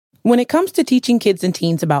When it comes to teaching kids and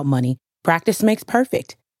teens about money, practice makes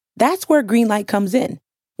perfect. That's where Greenlight comes in.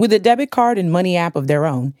 With a debit card and money app of their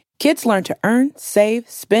own, kids learn to earn, save,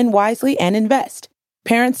 spend wisely, and invest.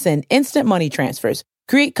 Parents send instant money transfers,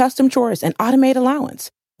 create custom chores, and automate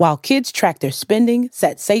allowance, while kids track their spending,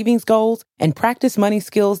 set savings goals, and practice money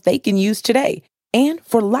skills they can use today and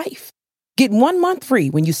for life. Get 1 month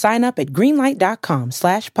free when you sign up at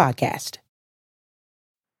greenlight.com/podcast.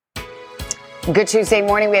 Good Tuesday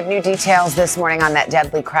morning. We have new details this morning on that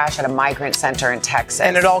deadly crash at a migrant center in Texas.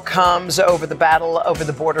 And it all comes over the battle over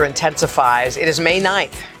the border intensifies. It is May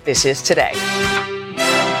 9th. This is Today.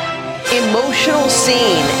 Emotional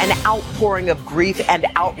scene, an outpouring of grief and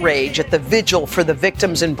outrage at the Vigil for the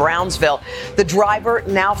victims in Brownsville. The driver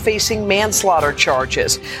now facing manslaughter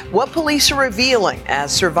charges. What police are revealing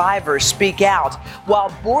as survivors speak out,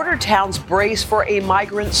 while border towns brace for a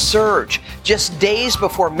migrant surge just days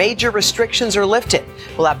before major restrictions are lifted.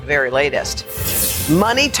 We'll have the very latest.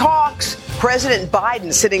 Money talks. President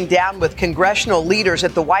Biden sitting down with congressional leaders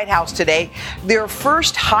at the White House today, their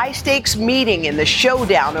first high-stakes meeting in the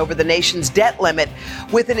showdown over the nation's debt limit,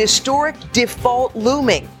 with an historic default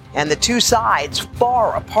looming and the two sides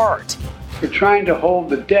far apart. We're trying to hold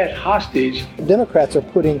the debt hostage. Democrats are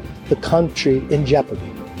putting the country in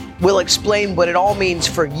jeopardy. We'll explain what it all means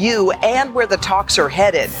for you and where the talks are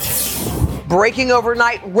headed. Breaking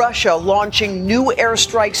overnight, Russia launching new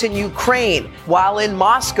airstrikes in Ukraine. While in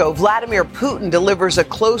Moscow, Vladimir Putin delivers a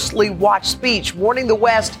closely watched speech warning the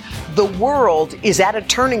West the world is at a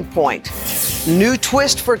turning point. New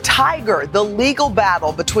twist for Tiger, the legal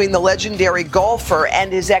battle between the legendary golfer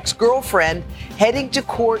and his ex-girlfriend heading to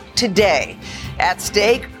court today. At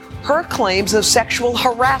stake, her claims of sexual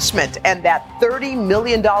harassment and that $30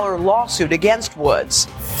 million lawsuit against Woods.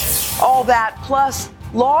 All that plus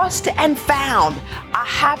lost and found, a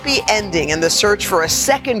happy ending in the search for a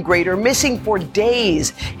second grader missing for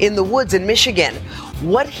days in the woods in Michigan.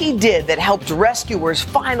 What he did that helped rescuers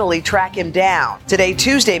finally track him down. Today,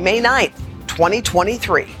 Tuesday, May 9th,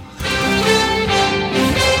 2023.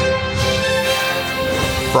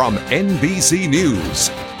 From NBC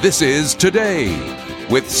News, this is Today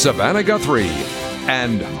with Savannah Guthrie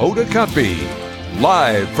and Hoda Kotb,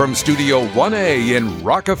 live from Studio 1A in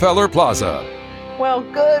Rockefeller Plaza. Well,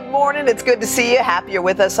 good morning. It's good to see you. Happy you're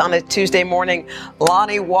with us on a Tuesday morning.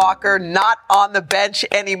 Lonnie Walker not on the bench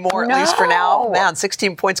anymore, at least for now. Man,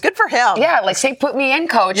 16 points. Good for him. Yeah, like say, put me in,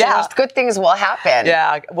 coach. Yeah. And good things will happen.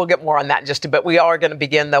 Yeah, we'll get more on that in just a bit. We are going to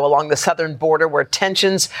begin, though, along the southern border where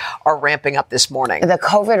tensions are ramping up this morning. The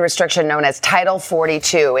COVID restriction known as Title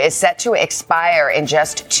 42 is set to expire in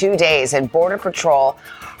just 2 days, and Border Patrol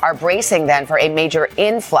are bracing then for a major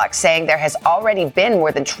influx, saying there has already been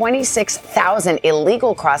more than 26,000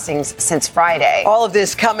 illegal crossings since Friday. All of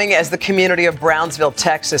this coming as the community of Brownsville,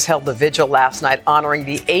 Texas, held the vigil last night honoring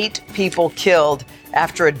the 8 people killed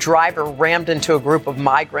after a driver rammed into a group of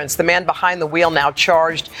migrants. The man behind the wheel now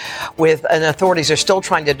charged with, and authorities are still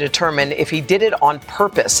trying to determine if he did it on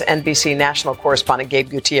purpose. NBC national correspondent Gabe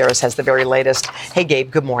Gutierrez has the very latest. Hey, Gabe,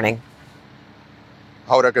 good morning.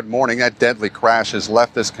 Hoda, good morning. That deadly crash has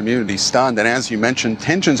left this community stunned. And as you mentioned,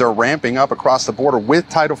 tensions are ramping up across the border with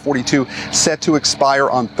Title 42 set to expire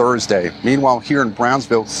on Thursday. Meanwhile, here in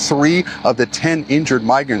Brownsville, 3 of the 10 injured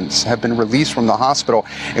migrants have been released from the hospital.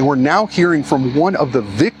 And we're now hearing from one of the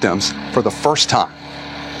victims for the first time.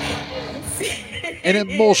 An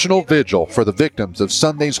emotional vigil for the victims of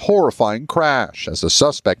Sunday's horrifying crash, as the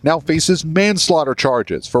suspect now faces manslaughter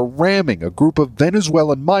charges for ramming a group of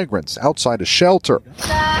Venezuelan migrants outside a shelter.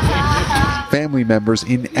 Family members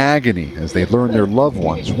in agony as they learn their loved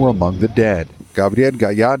ones were among the dead. Gabriel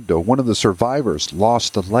Gallardo, one of the survivors,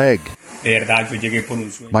 lost a leg.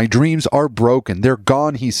 My dreams are broken. They're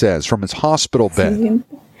gone, he says, from his hospital bed.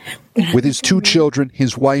 With his 2 children,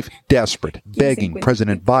 his wife desperate, begging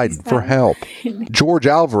President Biden for help. George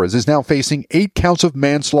Alvarez is now facing 8 counts of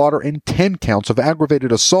manslaughter and 10 counts of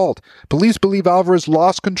aggravated assault. Police believe Alvarez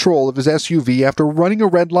lost control of his SUV after running a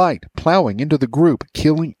red light, plowing into the group,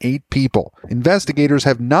 killing 8 people. Investigators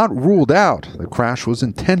have not ruled out the crash was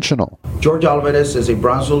intentional. George Alvarez is a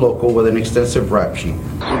Brownsville local with an extensive rap sheet.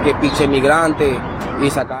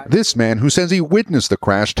 This man, who says he witnessed the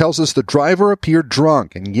crash, tells us the driver appeared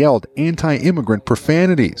drunk and yelled anti-immigrant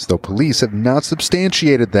profanities, though police have not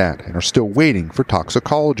substantiated that and are still waiting for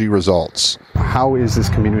toxicology results. How is this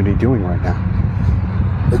community doing right now?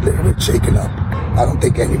 They're shaken up. I don't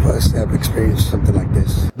think any of us have experienced something like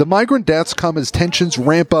this. The migrant deaths come as tensions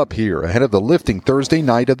ramp up here ahead of the lifting Thursday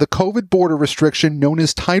night of the COVID border restriction known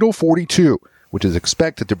as Title 42, which is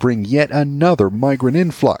expected to bring yet another migrant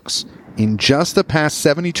influx. In just the past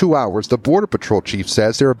 72 hours, the Border Patrol chief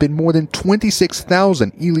says there have been more than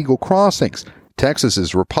 26,000 illegal crossings.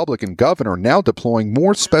 Texas's Republican governor now deploying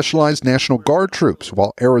more specialized National Guard troops,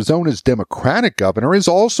 while Arizona's Democratic governor is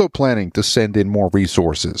also planning to send in more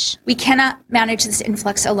resources. We cannot manage this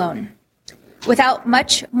influx alone. Without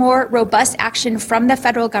much more robust action from the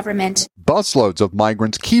federal government. Busloads of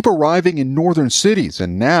migrants keep arriving in northern cities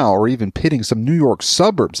and now are even pitting some New York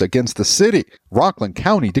suburbs against the city. Rockland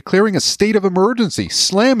County declaring a state of emergency,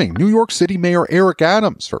 slamming New York City Mayor Eric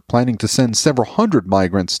Adams for planning to send several hundred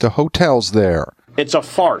migrants to hotels there. It's a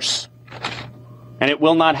farce, and it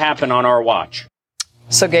will not happen on our watch.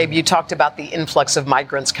 So, Gabe, you talked about the influx of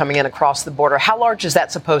migrants coming in across the border. How large is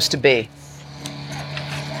that supposed to be?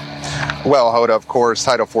 Well, Hoda, of course,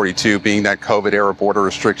 Title 42 being that COVID-era border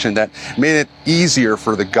restriction that made it easier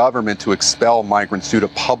for the government to expel migrants due to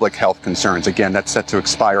public health concerns. Again, that's set to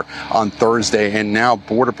expire on Thursday. And now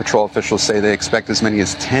Border Patrol officials say they expect as many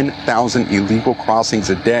as 10,000 illegal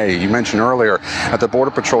crossings a day. You mentioned earlier that the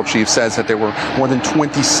Border Patrol chief says that there were more than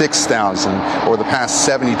 26,000 over the past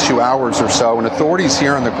 72 hours or so. And authorities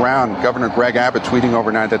here on the ground, Governor Greg Abbott tweeting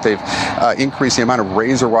overnight that they've increased the amount of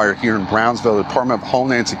razor wire here in Brownsville. The Department of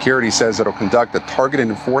Homeland Security says it'll conduct a targeted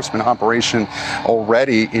enforcement operation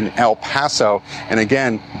already in El Paso. And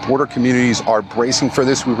again, border communities are bracing for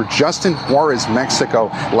this. We were just in Juarez, Mexico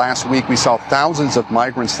last week. We saw thousands of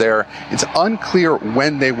migrants there. It's unclear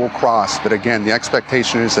when they will cross. But again, the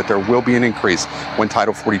expectation is that there will be an increase when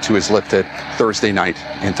Title 42 is lifted Thursday night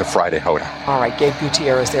into Friday, Hoda. All right, Gabe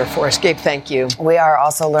Gutierrez there for us. Gabe, thank you. We are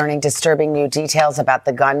also learning disturbing new details about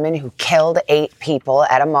the gunman who killed 8 people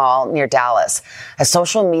at a mall near Dallas. A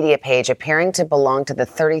social media page appearing to belong to the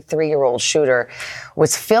 33-year-old shooter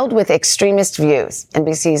was filled with extremist views.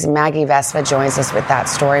 NBC's Maggie Vespa joins us with that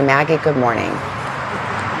story. Maggie, good morning.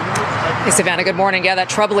 Hey, Savannah, good morning. Yeah, that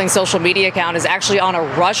troubling social media account is actually on a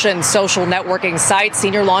Russian social networking site.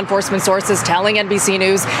 Senior law enforcement sources telling NBC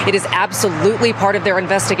News it is absolutely part of their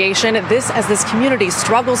investigation. This as this community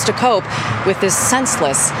struggles to cope with this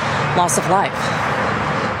senseless loss of life.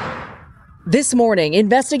 This morning,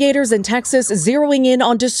 investigators in Texas zeroing in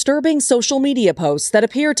on disturbing social media posts that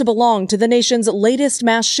appear to belong to the nation's latest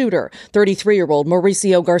mass shooter, 33-year-old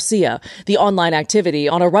Mauricio Garcia. The online activity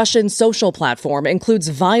on a Russian social platform includes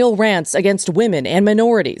vile rants against women and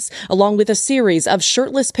minorities, along with a series of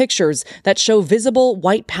shirtless pictures that show visible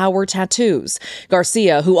white power tattoos.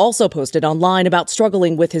 Garcia, who also posted online about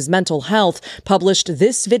struggling with his mental health, published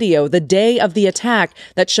this video the day of the attack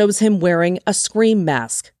that shows him wearing a scream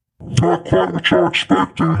mask. Not quite what you're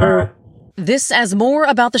expecting, huh? This as more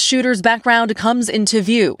about the shooter's background comes into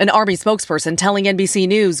view. An Army spokesperson telling NBC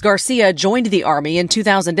News Garcia joined the Army in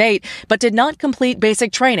 2008, but did not complete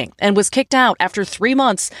basic training and was kicked out after 3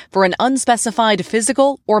 months for an unspecified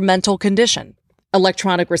physical or mental condition.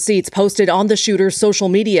 Electronic receipts posted on the shooter's social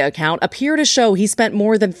media account appear to show he spent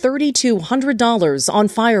more than $3,200 on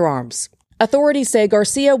firearms. Authorities say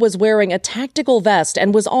Garcia was wearing a tactical vest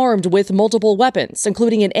and was armed with multiple weapons,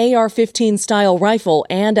 including an AR-15-style rifle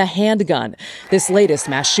and a handgun. This latest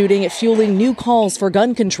mass shooting fueling new calls for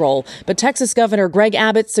gun control, but Texas Governor Greg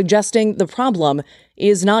Abbott suggesting the problem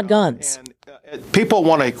is not guns. People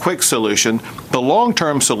want a quick solution. The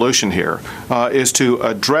long-term solution here is to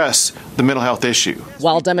address the mental health issue.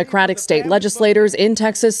 While Democratic state legislators in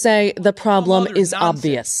Texas say the problem is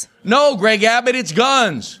obvious. No, Greg Abbott, it's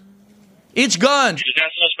guns. It's guns. Does that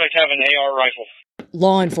suspect have an AR rifle?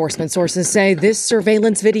 Law enforcement sources say this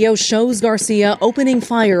surveillance video shows Garcia opening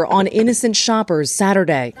fire on innocent shoppers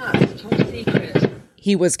Saturday.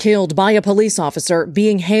 He was killed by a police officer,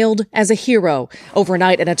 being hailed as a hero.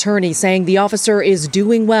 Overnight, an attorney saying the officer is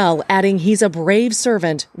doing well, adding he's a brave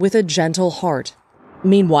servant with a gentle heart.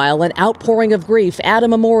 Meanwhile, an outpouring of grief at a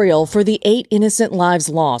memorial for the 8 innocent lives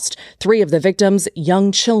lost. 3 of the victims,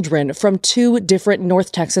 young children from 2 different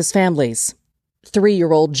North Texas families.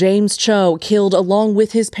 3-year-old James Cho killed along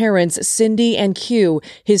with his parents, Cindy and Q,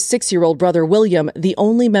 his 6-year-old brother William, the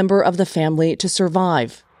only member of the family to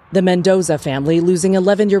survive. The Mendoza family losing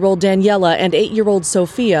 11-year-old Daniela and 8-year-old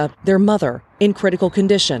Sophia, their mother, in critical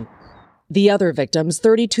condition. The other victims,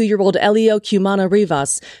 32-year-old Elio Cumana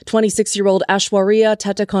Rivas, 26-year-old Ashwaria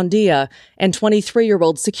Tetacondia, and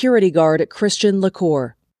 23-year-old security guard Christian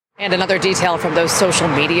Lacour. And another detail from those social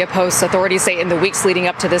media posts. Authorities say in the weeks leading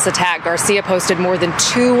up to this attack, Garcia posted more than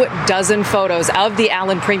 24 photos of the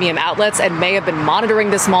Allan premium outlets and may have been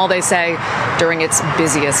monitoring this mall, they say, during its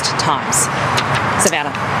busiest times.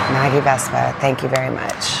 Savannah. Maggie Vespa, thank you very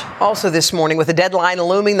much. Also this morning, with a deadline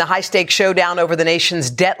looming, the high-stakes showdown over the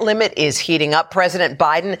nation's debt limit is heating up. President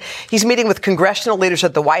Biden, he's meeting with congressional leaders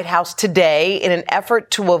at the White House today in an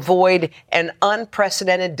effort to avoid an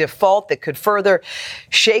unprecedented default that could further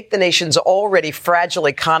shake the nation's already fragile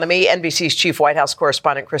economy. NBC's chief White House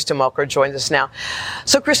correspondent, Kristen Welker, joins us now.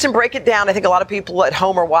 So, Kristen, break it down. I think a lot of people at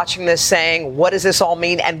home are watching this saying, what does this all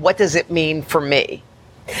mean, and what does it mean for me?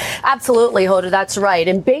 Absolutely, Hoda, that's right.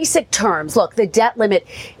 In basic terms, look, the debt limit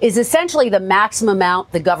is essentially the maximum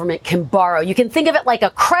amount the government can borrow. You can think of it like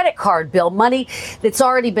a credit card bill, money that's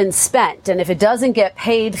already been spent. And if it doesn't get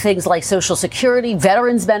paid, things like Social Security,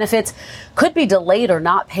 veterans benefits could be delayed or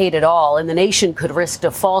not paid at all, and the nation could risk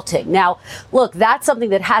defaulting. Now, look, that's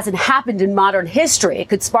something that hasn't happened in modern history. It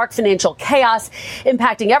could spark financial chaos,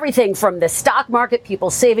 impacting everything from the stock market,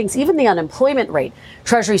 people's savings, even the unemployment rate.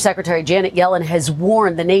 Treasury Secretary Janet Yellen has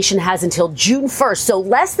warned the nation has until June 1st, so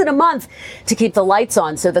less than a month, to keep the lights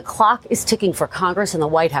on. So the clock is ticking for Congress and the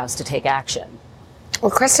White House to take action.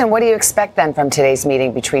 Well, Kristen, what do you expect then from today's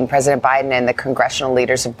meeting between President Biden and the congressional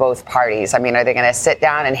leaders of both parties? I mean, are they going to sit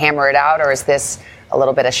down and hammer it out, or is this a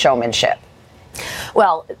little bit of showmanship?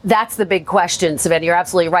 Well, that's the big question, Savannah. You're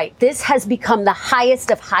absolutely right. This has become the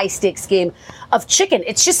highest of high-stakes game of chicken.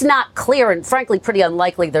 It's just not clear and, frankly, pretty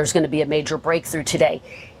unlikely there's going to be a major breakthrough today.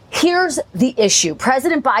 Here's the issue.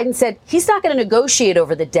 President Biden said he's not going to negotiate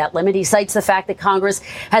over the debt limit. He cites the fact that Congress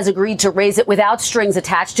has agreed to raise it without strings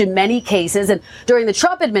attached in many cases. And during the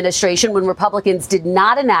Trump administration, when Republicans did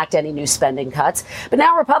not enact any new spending cuts. But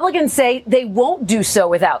now Republicans say they won't do so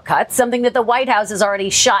without cuts, something that the White House has already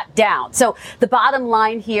shot down. So the bottom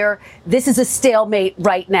line here, this is a stalemate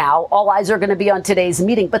right now. All eyes are going to be on today's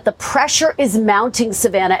meeting. But the pressure is mounting,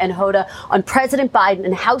 Savannah and Hoda, on President Biden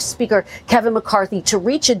and House Speaker Kevin McCarthy to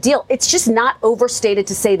reach a deal. It's just not overstated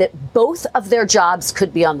to say that both of their jobs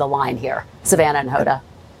could be on the line here. Savannah and Hoda.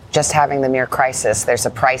 Just having the mere crisis, there's a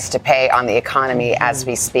price to pay on the economy as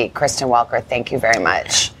we speak. Kristen Welker, thank you very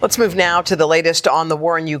much. Let's move now to the latest on the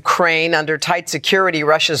war in Ukraine. Under tight security,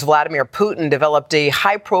 Russia's Vladimir Putin developed a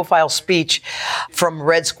high-profile speech from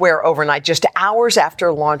Red Square overnight, just hours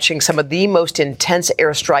after launching some of the most intense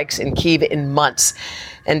airstrikes in Kyiv in months.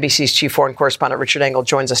 NBC's chief foreign correspondent Richard Engel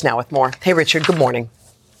joins us now with more. Hey, Richard, good morning.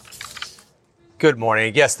 Good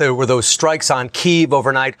morning. Yes, there were those strikes on Kyiv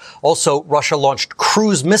overnight. Also, Russia launched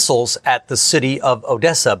cruise missiles at the city of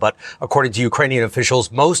Odessa. But according to Ukrainian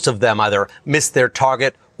officials, most of them either missed their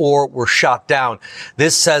target or were shot down.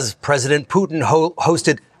 This, says President Putin,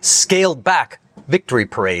 hosted scaled back victory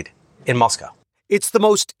parade in Moscow. It's the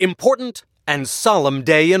most important and solemn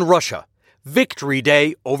day in Russia. Victory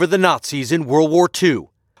Day over the Nazis in World War II.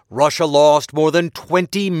 Russia lost more than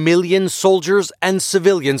 20 million soldiers and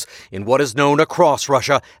civilians in what is known across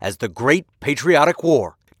Russia as the Great Patriotic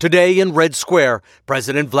War. Today in Red Square,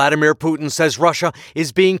 President Vladimir Putin says Russia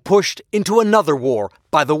is being pushed into another war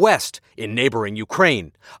by the West in neighboring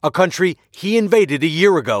Ukraine, a country he invaded a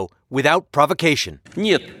year ago without provocation.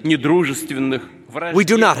 We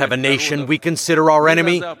do not have a nation we consider our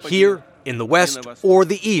enemy here in the West or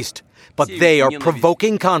the East, but they are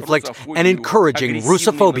provoking conflict and encouraging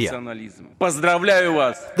Russophobia.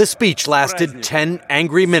 The speech lasted 10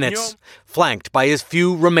 angry minutes, flanked by his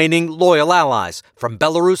few remaining loyal allies from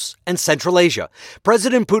Belarus and Central Asia.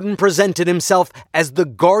 President Putin presented himself as the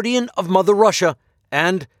guardian of Mother Russia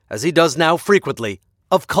and, as he does now frequently,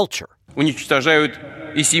 of culture. They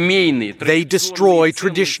destroy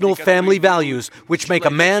traditional family values, which make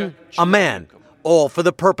a man, all for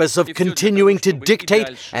the purpose of continuing to dictate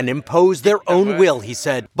and impose their own will, he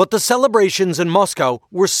said. But the celebrations in Moscow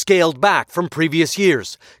were scaled back from previous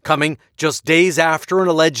years, coming just days after an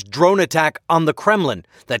alleged drone attack on the Kremlin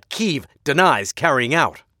that Kyiv denies carrying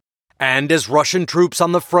out. And as Russian troops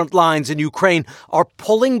on the front lines in Ukraine are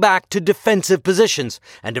pulling back to defensive positions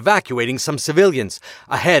and evacuating some civilians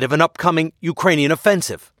ahead of an upcoming Ukrainian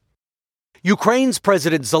offensive. Ukraine's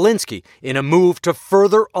President Zelensky, in a move to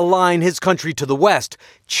further align his country to the West,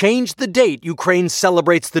 changed the date Ukraine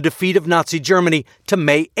celebrates the defeat of Nazi Germany to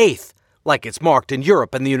May 8th, like it's marked in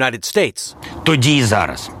Europe and the United States.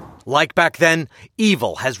 Like back then,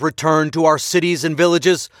 evil has returned to our cities and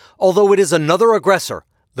villages. Although it is another aggressor,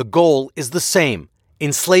 the goal is the same: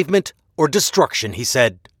 enslavement or destruction, he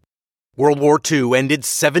said. World War II ended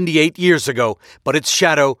 78 years ago, but its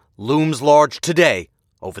shadow looms large today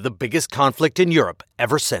over the biggest conflict in Europe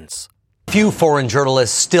ever since. Few foreign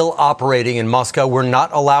journalists still operating in Moscow were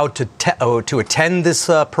not allowed to attend this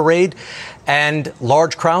parade, and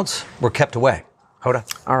large crowds were kept away. Hoda.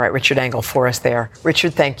 All right, Richard Engel for us there.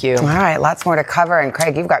 Richard, thank you. All right, lots more to cover. And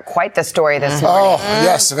Craig, you've got quite the story this morning. Oh,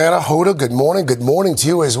 yes, Savannah, Hoda, good morning. Good morning to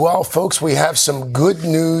you as well. Folks, we have some good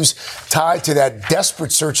news tied to that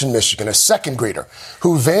desperate search in Michigan. A second grader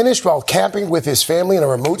who vanished while camping with his family in a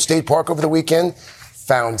remote state park over the weekend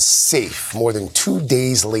found safe more than 2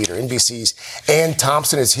 days later. NBC's Ann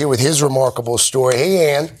Thompson is here with his remarkable story.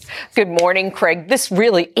 Hey, Ann. Good morning, Craig. This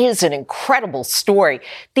really is an incredible story.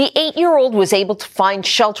 The 8-year-old was able to find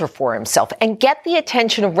shelter for himself and get the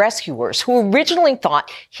attention of rescuers who originally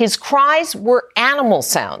thought his cries were animal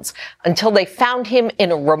sounds until they found him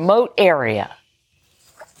in a remote area.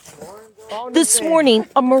 This morning,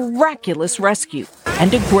 a miraculous rescue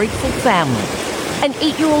and a grateful family. An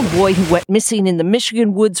 8-year-old boy who went missing in the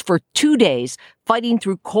Michigan woods for 2 days, fighting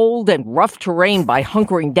through cold and rough terrain by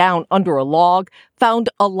hunkering down under a log, found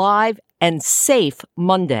alive and safe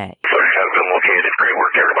Monday. Great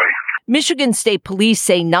work, everybody. Michigan State Police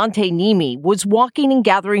say Nante Nimi was walking and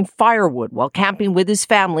gathering firewood while camping with his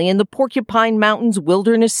family in the Porcupine Mountains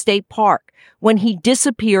Wilderness State Park when he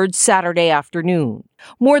disappeared Saturday afternoon.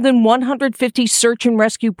 More than 150 search and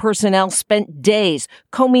rescue personnel spent days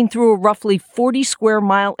combing through a roughly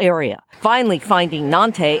 40-square-mile area, finally finding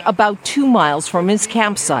Nante about 2 miles from his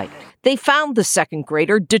campsite. They found the second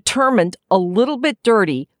grader determined, a little bit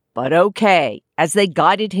dirty, but okay, as they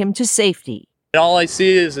guided him to safety. All I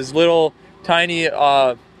see is his little tiny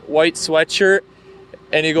white sweatshirt,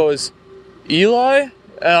 and he goes, "Eli?"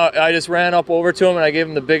 And I just ran up over to him and I gave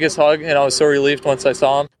him the biggest hug, and I was so relieved once I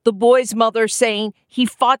saw him. The boy's mother saying he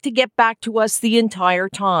fought to get back to us the entire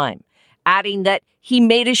time, adding that he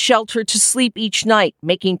made a shelter to sleep each night,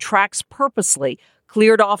 making tracks purposely,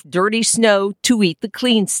 cleared off dirty snow to eat the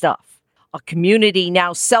clean stuff. A community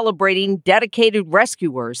now celebrating dedicated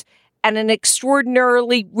rescuers and an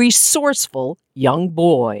extraordinarily resourceful young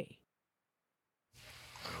boy.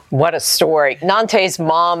 What a story. Nante's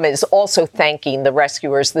mom is also thanking the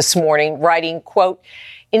rescuers this morning, writing, quote,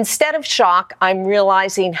 "Instead of shock, I'm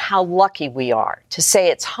realizing how lucky we are. To say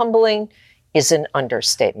it's humbling is an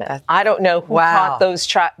understatement." I don't know who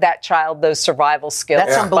taught that child those survival skills.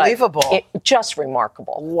 That's unbelievable. Just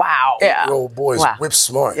remarkable. Wow. Yeah. Your old boy's whip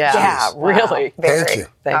smart. Yeah, really. Thank you.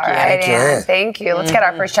 Thank you. Thank you, Ann. Thank you. Let's get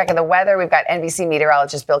our first check of the weather. We've got NBC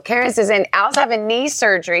meteorologist Bill Cairns is in. Al's having knee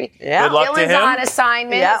surgery. Yeah. Good luck to Dylan's him. on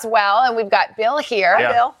assignment as well. And we've got Bill here. Yeah.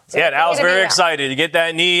 Hi, Bill. Yeah, Al's very excited to get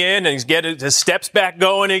that knee in and get his steps back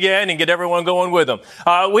going again and get everyone going with him.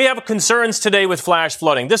 We have concerns today with flash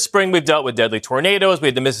flooding. This spring, we've dealt with deadly tornadoes. We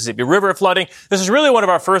had the Mississippi River flooding. This is really one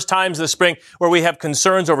of our first times this spring where we have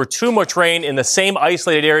concerns over too much rain in the same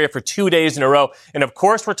isolated area for 2 days in a row. And of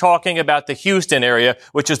course, we're talking about the Houston area,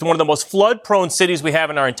 which is one of the most flood-prone cities we have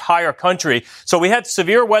in our entire country. So we had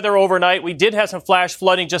severe weather overnight. We did have some flash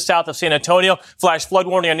flooding just south of San Antonio. Flash flood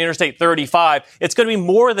warning on Interstate 35. It's going to be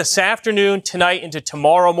more this afternoon, tonight, into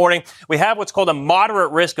tomorrow morning. We have what's called a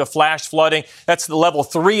moderate risk of flash flooding. That's the level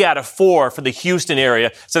 3 out of 4 for the Houston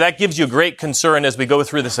area. So that gives you great concern as we go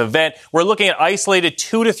through this event. We're looking at isolated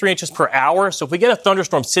 2 to 3 inches per hour. So if we get a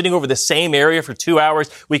thunderstorm sitting over the same area for 2 hours,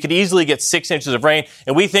 we could easily get 6 inches of rain.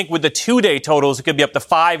 And we think with the 2-day totals, it could be up to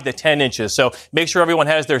 5 to 10 inches. So make sure everyone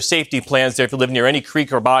has their safety plans there if you live near any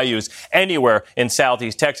creek or bayous anywhere in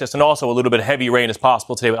southeast Texas. And also a little bit of heavy rain is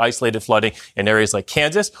possible today with isolated flooding in areas like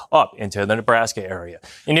Kansas up into the Nebraska area.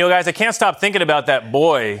 And, you know, guys, I can't stop thinking about that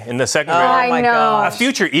boy in the second grade. Oh, I know. A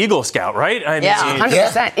future Eagle Scout, right? I mean,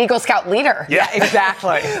 100%. Eagle Scout leader. Yeah,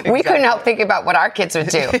 exactly. We couldn't help thinking about what our kids would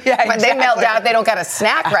do. When they melt out, they don't got a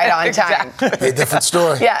snack right on time. A different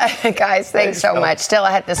story. Yeah, guys, thanks so much. Still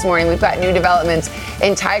ahead this morning, we've got new developments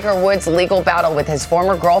in Tiger Woods' legal battle with his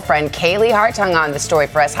former girlfriend, Kaylee Hartung, on the story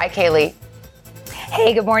for us. Hi, Kaylee.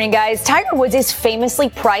 Hey, good morning, guys. Tiger Woods is famously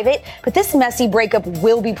private, but this messy breakup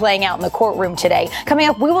will be playing out in the courtroom today. Coming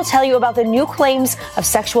up, we will tell you about the new claims of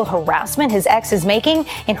sexual harassment his ex is making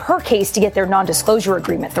in her case to get their non-disclosure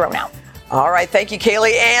agreement thrown out. All right. Thank you,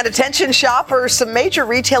 Kaylee. And attention shoppers, some major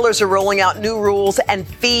retailers are rolling out new rules and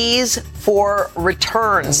fees for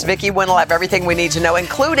returns. Vicki Wynn will have everything we need to know,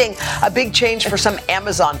 including a big change for some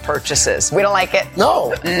Amazon purchases. We don't like it.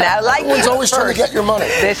 No. Not like Everyone's always trying to get your money.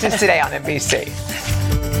 This is Today on NBC.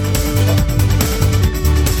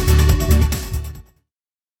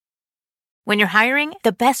 When you're hiring,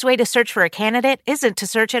 the best way to search for a candidate isn't to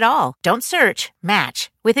search at all. Don't search, match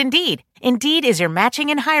with Indeed. Indeed is your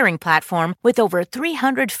matching and hiring platform with over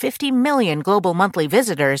 350 million global monthly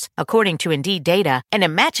visitors, according to Indeed data, and a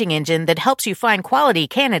matching engine that helps you find quality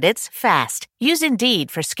candidates fast. Use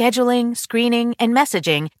Indeed for scheduling, screening, and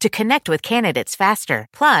messaging to connect with candidates faster.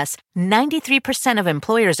 Plus, 93% of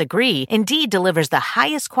employers agree Indeed delivers the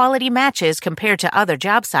highest quality matches compared to other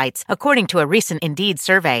job sites, according to a recent Indeed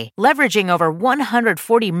survey. Leveraging over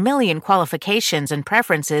 140 million qualifications and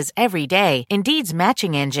preferences every day, Indeed's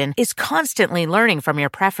matching engine is constantly learning from your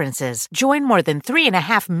preferences. Join more than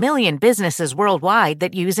 3.5 million businesses worldwide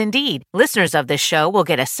that use Indeed. Listeners of this show will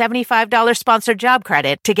get a $75 sponsored job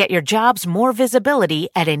credit to get your jobs more visibility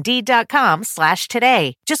at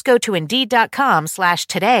Indeed.com/today. Just go to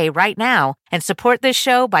Indeed.com/today right now and support this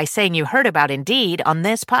show by saying you heard about Indeed on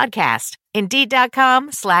this podcast.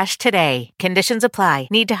 Indeed.com/today. Conditions apply.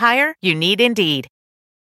 Need to hire? You need Indeed.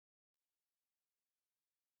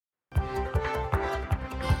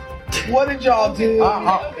 What did y'all do?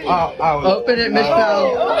 Open it, Miss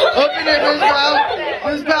Powell. Open it, Miss Powell.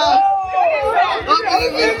 Miss Powell. Open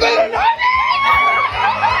it, Miss Powell.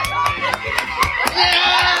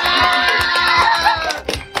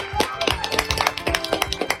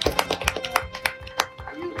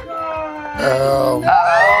 Oh my.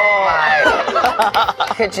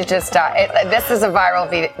 Could you just stop? This is a viral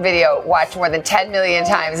video watched more than 10 million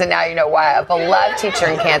times, and now you know why. A beloved teacher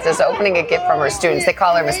in Kansas opening a gift from her students. They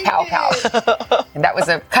call her Miss Pow Pow. And that was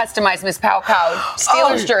a customized Miss Pow Pow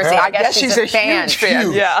Steelers jersey. I guess she's a fan. Huge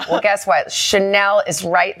fan. Yeah. Well, guess what? Chanel is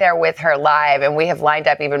right there with her live, and we have lined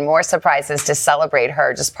up even more surprises to celebrate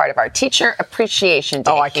her, just part of our Teacher Appreciation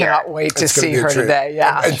Day. Oh, I cannot wait to see her today.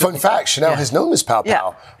 Yeah. And fun fact, Chanel has known Miss Pow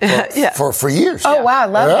Pow for years. Oh, wow. I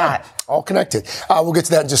love that. All connected. We'll get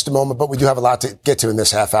to that in just a moment, but we do have a lot to get to in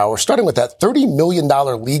this half hour, starting with that $30 million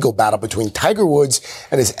legal battle between Tiger Woods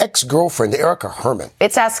and his ex-girlfriend, Erica Herman.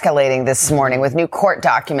 It's escalating this morning with new court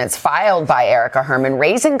documents filed by Erica Herman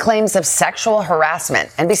raising claims of sexual harassment.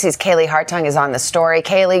 NBC's Kaylee Hartung is on the story.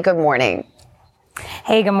 Kaylee, good morning.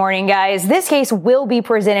 Hey, good morning, guys. This case will be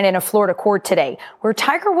presented in a Florida court today, where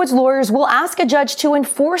Tiger Woods' lawyers will ask a judge to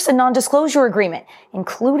enforce a non-disclosure agreement,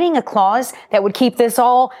 including a clause that would keep this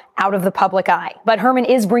all out of the public eye. But Herman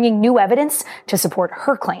is bringing new evidence to support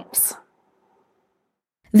her claims.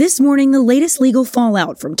 This morning, the latest legal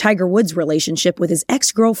fallout from Tiger Woods' relationship with his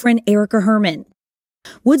ex-girlfriend, Erica Herman.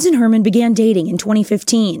 Woods and Herman began dating in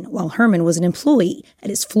 2015, while Herman was an employee at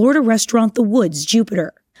his Florida restaurant, The Woods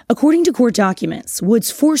Jupiter. According to court documents, Woods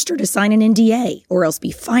forced her to sign an NDA or else be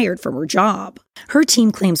fired from her job. Her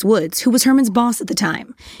team claims Woods, who was Herman's boss at the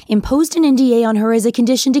time, imposed an NDA on her as a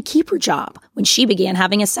condition to keep her job when she began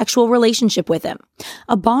having a sexual relationship with him.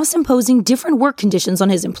 A boss imposing different work conditions on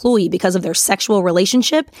his employee because of their sexual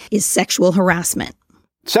relationship is sexual harassment.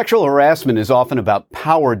 Sexual harassment is often about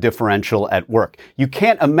power differential at work. You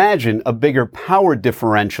can't imagine a bigger power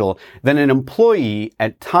differential than an employee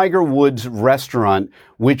at Tiger Woods' restaurant,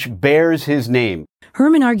 which bears his name.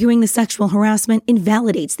 Herman arguing the sexual harassment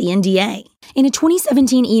invalidates the NDA. In a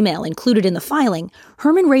 2017 email included in the filing,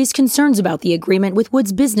 Herman raised concerns about the agreement with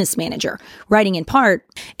Woods' business manager, writing in part,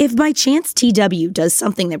 "If by chance TW does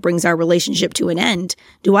something that brings our relationship to an end,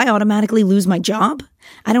 do I automatically lose my job?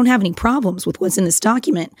 I don't have any problems with what's in this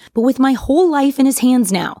document, but with my whole life in his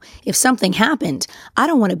hands now, if something happened, I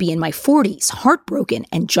don't want to be in my 40s, heartbroken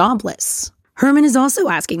and jobless." Herman is also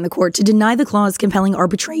asking the court to deny the clause compelling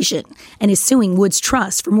arbitration and is suing Woods'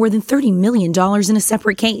 Trust for more than $30 million in a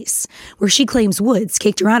separate case, where she claims Woods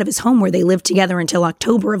kicked her out of his home where they lived together until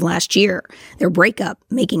October of last year, their breakup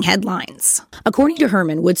making headlines. According to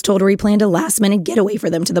Herman, Woods told her he planned a last-minute getaway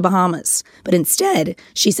for them to the Bahamas, but instead,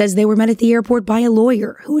 she says they were met at the airport by a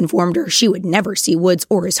lawyer who informed her she would never see Woods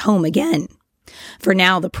or his home again. For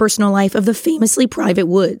now, the personal life of the famously private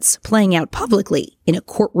Woods playing out publicly in a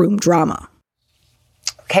courtroom drama.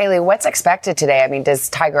 Kaylee, what's expected today? I mean, does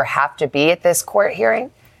Tiger have to be at this court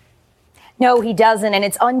hearing? No, he doesn't, and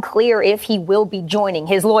it's unclear if he will be joining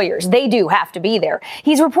his lawyers. They do have to be there.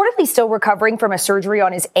 He's reportedly still recovering from a surgery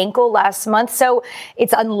on his ankle last month, so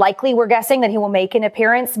it's unlikely, we're guessing, that he will make an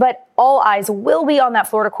appearance, but all eyes will be on that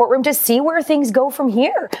Florida courtroom to see where things go from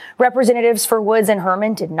here. Representatives for Woods and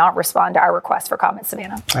Herman did not respond to our request for comment,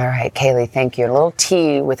 Savannah. All right, Kaylee, thank you. A little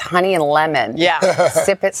tea with honey and lemon. Yeah.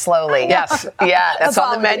 Sip it slowly. Yes. Yeah. That's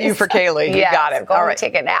on the menu for Kaylee. You got it. Go all right.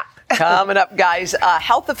 Take a nap. Coming up, guys,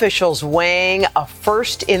 health officials weighing a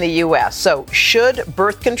first in the U.S. So should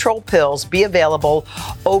birth control pills be available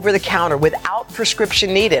over the counter without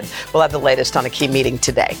prescription needed? We'll have the latest on a key meeting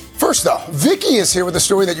today. First, though, Vicky is here with a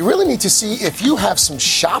story that you really need to see if you have some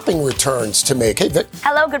shopping returns to make. Hey, Vic.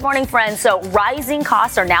 Hello, good morning, friends. So rising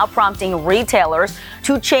costs are now prompting retailers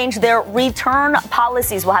to change their return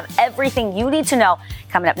policies. We'll have everything you need to know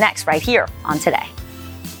coming up next right here on Today.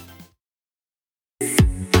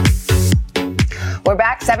 We're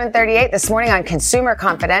back 7:38 this morning on Consumer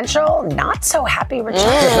Confidential. Not so happy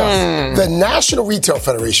returns. The National Retail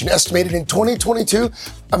Federation estimated in 2022,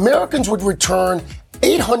 Americans would return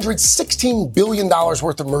 $816 billion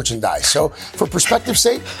worth of merchandise. So, for perspective's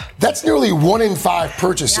sake, that's nearly 1 in 5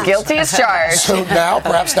 purchases. Guilty as charged. So now,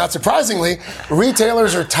 perhaps not surprisingly,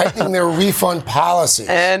 retailers are tightening their refund policies.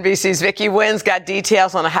 NBC's Vicki Wynn's got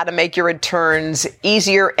details on how to make your returns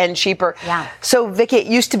easier and cheaper. Yeah. So, Vicki, it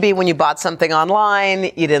used to be when you bought something online,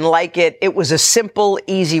 you didn't like it, it was a simple,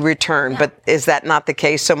 easy return. Yeah. But is that not the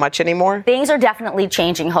case so much anymore? Things are definitely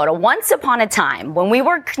changing, Hoda. Once upon a time, when we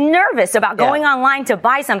were nervous about going online to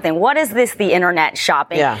buy something, what is this, the internet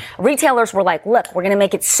shopping? Yeah. Retailers were like, look, we're going to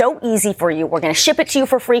make it so easy for you. We're going to ship it to you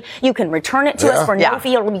for free. You can return it to us for no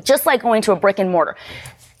fee. It'll be just like going to a brick and mortar.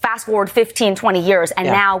 Fast forward 15, 20 years, and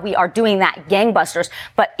now we are doing that gangbusters.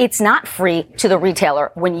 But it's not free to the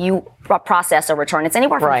retailer when you process a return. It's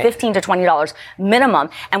anywhere from $15 to $20 minimum.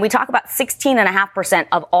 And we talk about 16.5%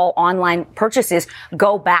 of all online purchases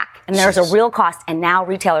go back. And there's a real cost. And now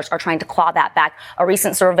retailers are trying to claw that back. A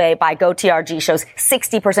recent survey by GoTRG shows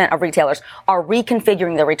 60% of retailers are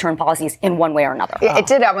reconfiguring their return policies in one way or another. It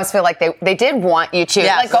did almost feel like they did want you to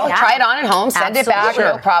try it on at home, send it back,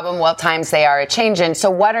 no problem. Well, times they are changing. So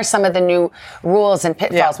what are some of the new rules and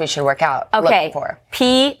pitfalls we should work out? Okay. For?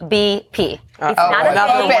 PBP. It's not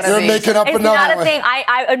a thing. You're making up it's another not a one. thing.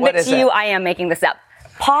 I admit to you, I am making this up.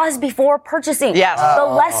 Pause before purchasing. Yes. The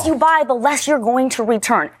less you buy, the less you're going to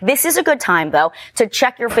return. This is a good time, though, to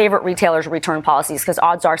check your favorite retailer's return policies, because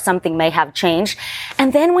odds are something may have changed.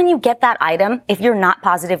 And then when you get that item, if you're not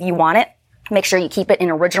positive you want it, make sure you keep it in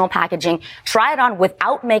original packaging. Try it on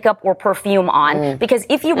without makeup or perfume on, because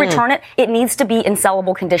if you return it, it needs to be in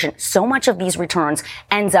sellable condition. So much of these returns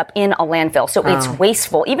ends up in a landfill. So it's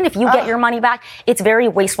wasteful. Even if you get your money back, it's very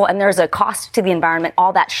wasteful, and there's a cost to the environment,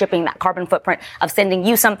 all that shipping, that carbon footprint of sending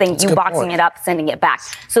you something, you boxing it up, sending it back.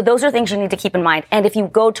 So those are things you need to keep in mind. And if you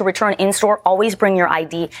go to return in store, always bring your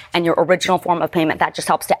ID and your original form of payment. That just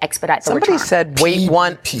helps to expedite the return.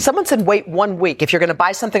 Someone said wait 1 week. If you're going to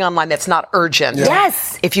buy something online that's not urgent. Yeah.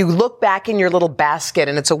 Yes. If you look back in your little basket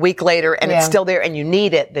and it's a week later and it's still there and you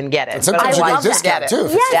need it, then get it. And sometimes you get a discount too.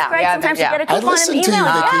 Yes, right. Sometimes you get a coupon in the email.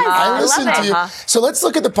 I listen to you. So let's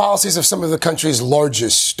look at the policies of some of the country's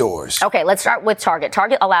largest stores. Okay, let's start with Target.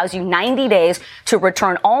 Target allows you 90 days to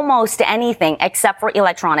return almost anything except for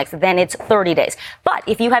electronics. Then it's 30 days. But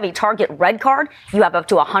if you have a Target Red Card, you have up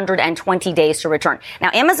to 120 days to return. Now,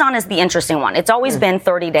 Amazon is the interesting one. It's always been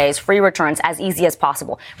 30 days, free returns, as easy as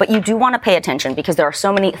possible. But you do want to pay attention, because there are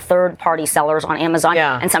so many third-party sellers on Amazon,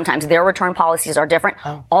 and sometimes their return policies are different.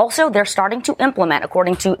 Also, they're starting to implement,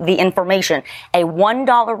 according to the information, a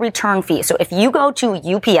 $1 return fee. So if you go to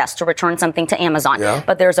UPS to return something to Amazon,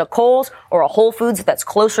 but there's a Kohl's or a Whole Foods that's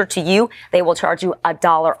closer to you, they will charge you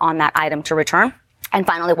 $1 on that item to return. And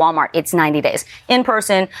finally, Walmart, it's 90 days. In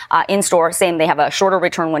person, in store, same, they have a shorter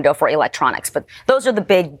return window for electronics. But those are the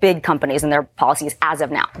big companies and their policies as of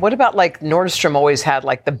now. What about, like, Nordstrom always had,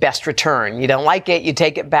 like, the best return? You don't like it, you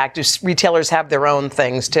take it back. Do retailers have their own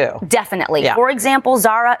things, too? Definitely. For example,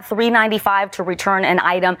 Zara, $3.95 to return an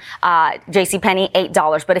item. JCPenney,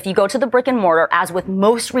 $8. But if you go to the brick and mortar, as with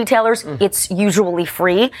most retailers, it's usually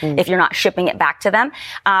free if you're not shipping it back to them.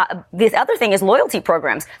 The other thing is loyalty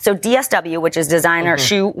programs. So DSW, which is Designer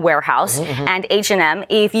Shoe Warehouse, and H&M,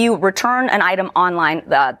 if you return an item online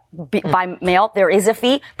by mail, there is a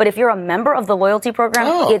fee. But if you're a member of the loyalty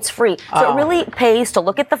program, it's free. So it really pays to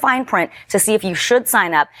look at the fine print to see if you should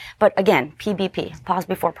sign up. But again, PBP, pause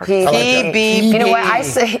before purchase. PBP. You know what?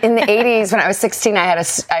 In the 80s, when I was 16,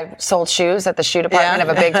 I sold shoes at the shoe department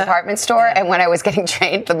of a big department store. And when I was getting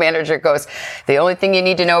trained, the manager goes, "The only thing you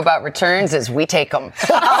need to know about returns is we take them."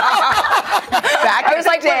 I was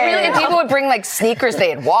like, really? People would bring like sneakers they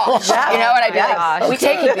had washed, you know, and I'd be like, "We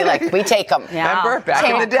take it." Be like, "We take them." Remember back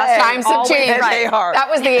in the day, times have changed. That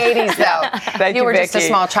was the 80s, though. Thank you were Vicky. just a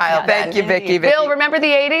small child. Thank you, Vicky. Bill, remember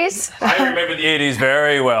the 80s? I remember the 80s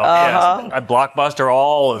very well. Yes, I blockbuster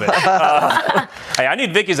all of it. Hey, I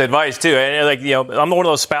need Vicky's advice too. And I'm one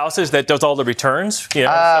of those spouses that does all the returns. So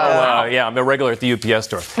I'm a regular at the UPS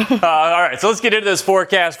store. All right, so let's get into this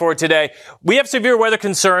forecast for today. We have severe weather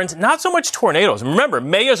concerns, not so much tornadoes. Remember,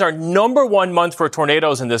 May is our number one month for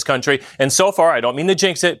tornadoes in this country, and so far, I don't mean to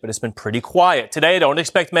jinx it, but it's been pretty quiet. Today, I don't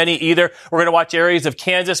expect many either. We're going to watch areas of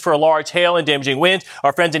Kansas for a large hail and damaging winds.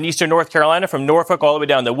 Our friends in eastern North Carolina, from Norfolk all the way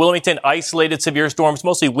down to Wilmington, isolated severe storms,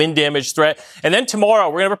 mostly wind damage threat. And then tomorrow,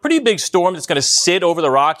 we're going to have a pretty big storm that's going to sit over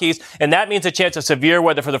the Rockies, and that means a chance of severe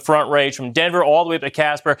weather for the front range from Denver all the way up to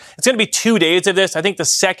Casper. It's going to be 2 days of this. I think the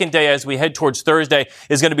second day, as we head towards Thursday,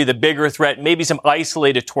 is going to be the bigger threat, maybe some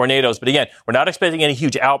isolated tornadoes. But again, we're not expecting any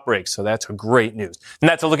huge outbreaks, so that's great news. And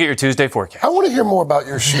that's a look at your Tuesday forecast. I want to hear more about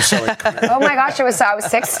your shoe selling career. Oh my gosh, I was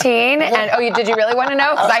 16, and did you really want to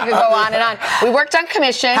know? Because I could go on and on. We worked on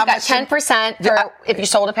commission, got 10% for if you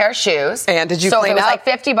sold a pair of shoes. And did you so clean if it was up?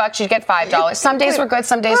 like $50, you'd get $5. Some days were good,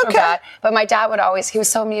 some days were bad. But my dad would always, he was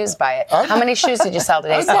so amused by it. How many shoes did you sell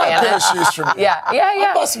today, Savannah? I bought a pair of shoes from you. Yeah.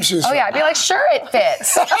 I bought some shoes from I'd be like, sure, it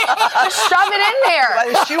fits. Just shove it in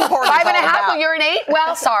there. Like shoe hoarding 5.5, well, you're an 8?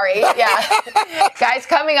 Well, sorry. Yeah. Guys,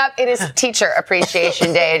 coming up, it is Teacher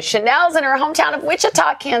Appreciation Day. Chanel's in her hometown of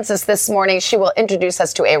Wichita, Kansas this morning. She will introduce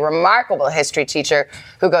us to a remarkable history teacher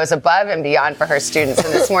who goes above and beyond for her students.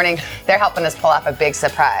 And this morning, they're helping us pull off a big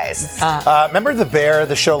surprise. Remember The Bear,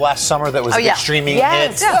 the show last summer that was the streaming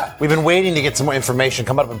hit? Yeah. We've been waiting to get some more information.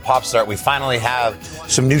 Coming up in Pop Start, we finally have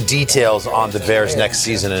some new details on The Bear's next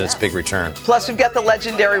season and its big return. Plus, we've got the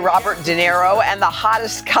legendary Robert De Niro and the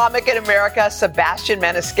hottest comic in America, Sebastian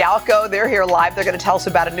Maniscalco. They're here live. They're going to tell us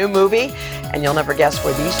about a new movie, and you'll never guess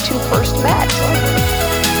where these two first met.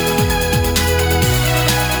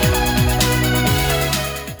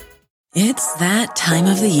 It's that time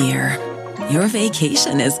of the year. Your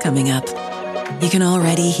vacation is coming up. You can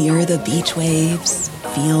already hear the beach waves,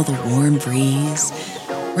 feel the warm breeze,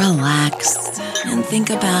 relax, and think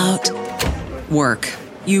about work.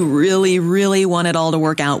 You really, really want it all to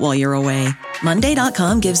work out while you're away.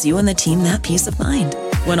 Monday.com gives you and the team that peace of mind.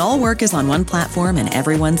 When all work is on one platform and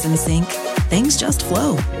everyone's in sync, things just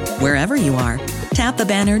flow. Wherever you are, tap the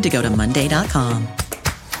banner to go to Monday.com.